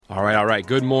All right.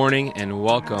 Good morning and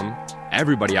welcome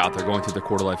everybody out there going through the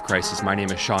quarter life crisis. My name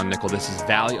is Sean Nickel. This is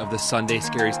Valley of the Sunday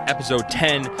Scaries, episode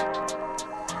 10.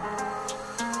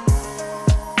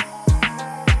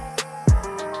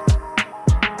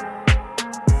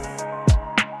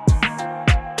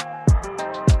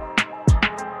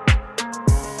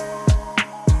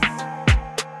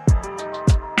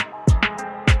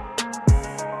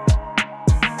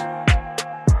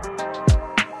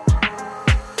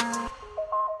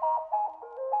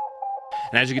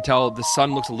 And as you can tell, the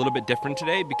sun looks a little bit different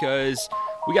today because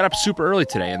we got up super early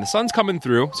today and the sun's coming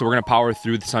through. So we're going to power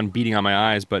through the sun beating on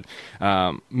my eyes. But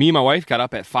me and my wife got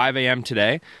up at 5 a.m.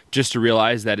 today just to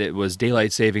realize that it was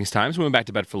daylight savings time. So we went back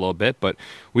to bed for a little bit, but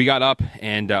we got up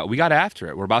and we got after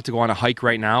it. We're about to go on a hike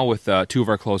right now with two of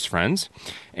our close friends.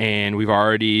 And we've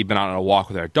already been out on a walk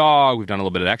with our dog. We've done a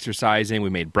little bit of exercising. We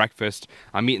made breakfast.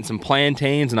 I'm eating some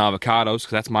plantains and avocados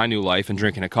because that's my new life, and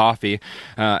drinking a coffee.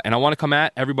 And I want to come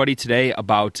at everybody today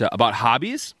about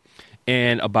hobbies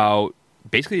and about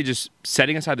basically just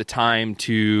setting aside the time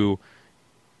to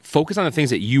focus on the things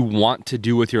that you want to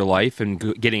do with your life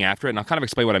and getting after it. And I'll kind of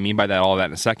explain what I mean by that, all of that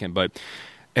in a second. But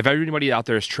if everybody out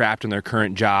there is trapped in their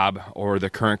current job or their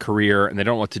current career and they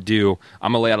don't know what to do,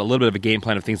 I'm going to lay out a little bit of a game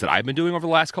plan of things that I've been doing over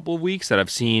the last couple of weeks that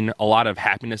I've seen a lot of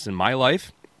happiness in my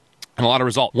life and a lot of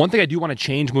results. One thing I do want to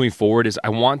change moving forward is I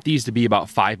want these to be about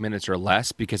 5 minutes or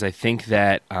less because I think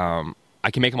that I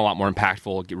can make them a lot more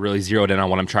impactful, get really zeroed in on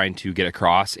what I'm trying to get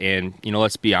across. And,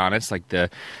 let's be honest, like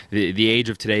the age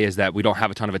of today is that we don't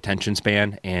have a ton of attention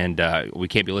span and we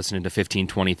can't be listening to 15,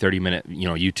 20, 30-minute,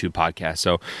 YouTube podcasts.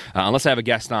 So unless I have a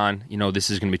guest on, this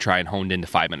is going to be trying honed into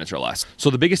 5 minutes or less. So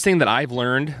the biggest thing that I've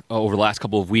learned over the last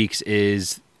couple of weeks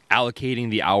is allocating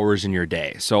the hours in your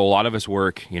day. So a lot of us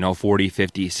work, 40,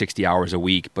 50, 60 hours a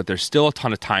week, but there's still a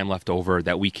ton of time left over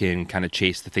that we can kind of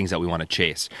chase the things that we want to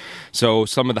chase. So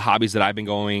some of the hobbies that I've been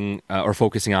going or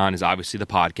focusing on is obviously the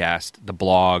podcast, the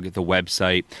blog, the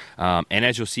website. And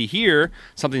as you'll see here,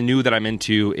 something new that I'm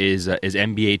into is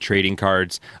NBA trading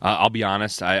cards. I'll be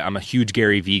honest, I'm a huge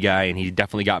Gary Vee guy and he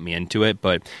definitely got me into it.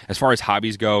 But as far as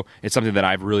hobbies go, it's something that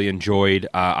I've really enjoyed.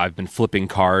 I've been flipping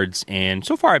cards and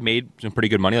so far I've made some pretty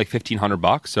good money, like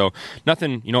 $1,500. So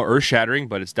nothing, earth shattering,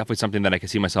 but it's definitely something that I can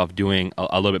see myself doing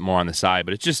a little bit more on the side.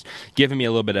 But it's just giving me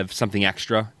a little bit of something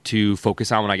extra to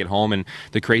focus on when I get home. And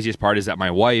the craziest part is that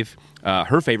my wife,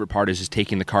 her favorite part is just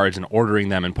taking the cards and ordering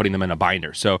them and putting them in a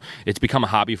binder. So it's become a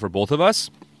hobby for both of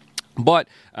us. But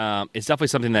it's definitely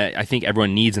something that I think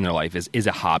everyone needs in their life is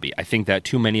a hobby. I think that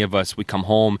too many of us, we come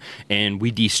home and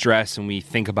we de-stress and we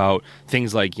think about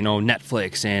things like,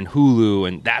 Netflix and Hulu,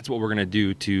 and that's what we're going to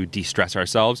do to de-stress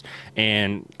ourselves.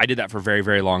 And I did that for a very,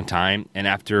 very long time. And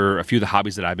after a few of the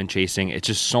hobbies that I've been chasing, it's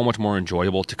just so much more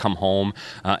enjoyable to come home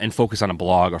and focus on a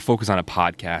blog or focus on a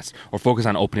podcast or focus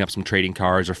on opening up some trading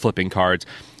cards or flipping cards.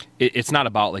 It's not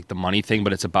about like the money thing,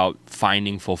 but it's about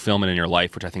finding fulfillment in your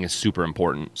life, which I think is super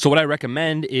important. So what I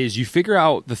recommend is you figure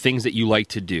out the things that you like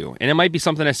to do. And it might be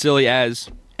something as silly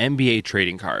as NBA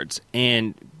trading cards,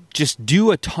 and just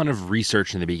do a ton of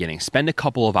research in the beginning. Spend a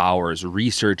couple of hours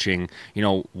researching,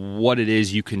 what it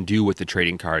is you can do with the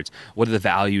trading cards, what the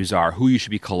values are, who you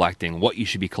should be collecting, what you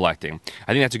should be collecting.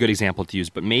 I think that's a good example to use,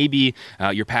 but maybe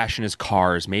your passion is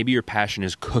cars, maybe your passion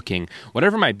is cooking,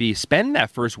 whatever it might be. Spend that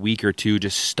first week or two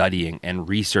just studying and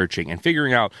researching and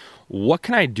figuring out what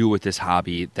can I do with this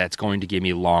hobby that's going to give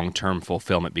me long-term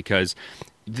fulfillment, because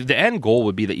the end goal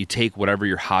would be that you take whatever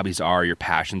your hobbies are, your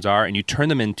passions are, and you turn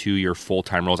them into your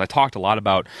full-time roles. I talked a lot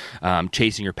about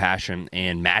chasing your passion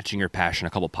and matching your passion a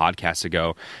couple podcasts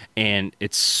ago, and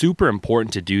it's super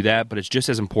important to do that, but it's just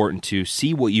as important to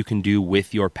see what you can do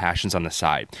with your passions on the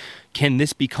side. Can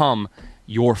this become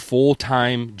your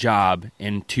full-time job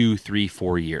in 2, 3,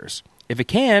 4 years? If it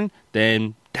can,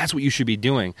 then that's what you should be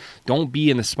doing. Don't be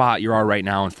in the spot you are right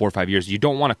now in 4 or 5 years. You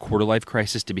don't want a quarter life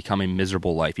crisis to become a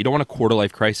miserable life. You don't want a quarter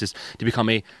life crisis to become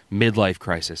a midlife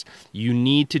crisis. You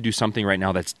need to do something right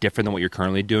now that's different than what you're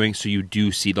currently doing so you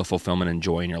do see the fulfillment and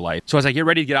joy in your life. So as I get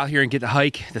ready to get out here and get the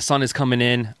hike, the sun is coming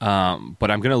in, but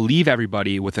I'm going to leave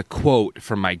everybody with a quote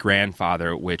from my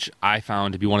grandfather, which I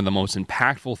found to be one of the most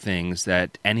impactful things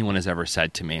that anyone has ever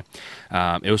said to me.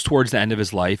 It was towards the end of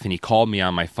his life, and he called me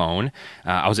on my phone.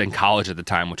 I was in college at the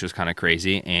time, which was kind of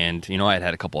crazy. And, I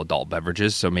had a couple adult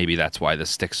beverages, so maybe that's why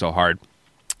this sticks so hard.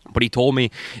 But he told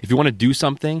me, if you want to do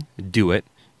something, do it.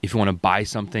 If you want to buy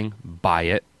something, buy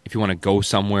it. If you want to go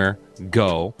somewhere,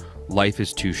 go. Life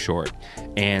is too short.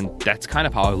 And that's kind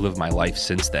of how I lived my life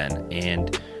since then.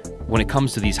 And when it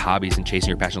comes to these hobbies and chasing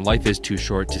your passion, life is too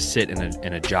short to sit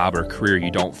in a job or a career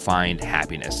you don't find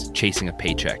happiness, chasing a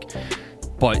paycheck.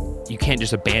 But you can't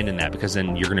just abandon that, because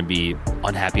then you're going to be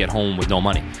unhappy at home with no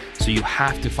money. So you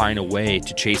have to find a way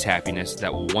to chase happiness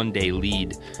that will one day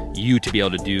lead you to be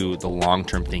able to do the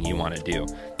long-term thing you want to do.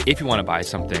 If you want to buy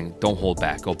something, don't hold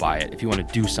back, go buy it. If you want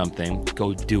to do something,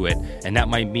 go do it. And that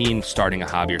might mean starting a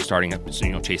hobby or chasing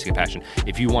a passion.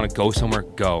 If you want to go somewhere,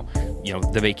 go.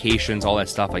 The vacations, all that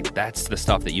stuff, like that's the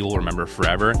stuff that you will remember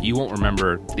forever. You won't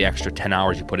remember the extra 10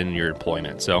 hours you put in your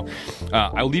employment. So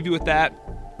I'll leave you with that.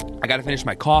 I got to finish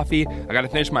my coffee. I got to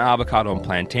finish my avocado and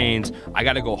plantains. I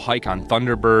got to go hike on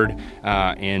Thunderbird.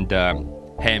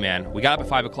 Hey, man, we got up at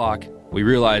 5 o'clock. We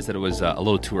realized that it was a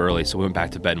little too early, so we went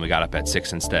back to bed and we got up at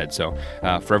 6 instead. So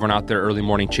for everyone out there early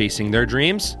morning chasing their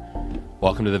dreams,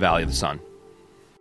 welcome to the Valley of the Sun.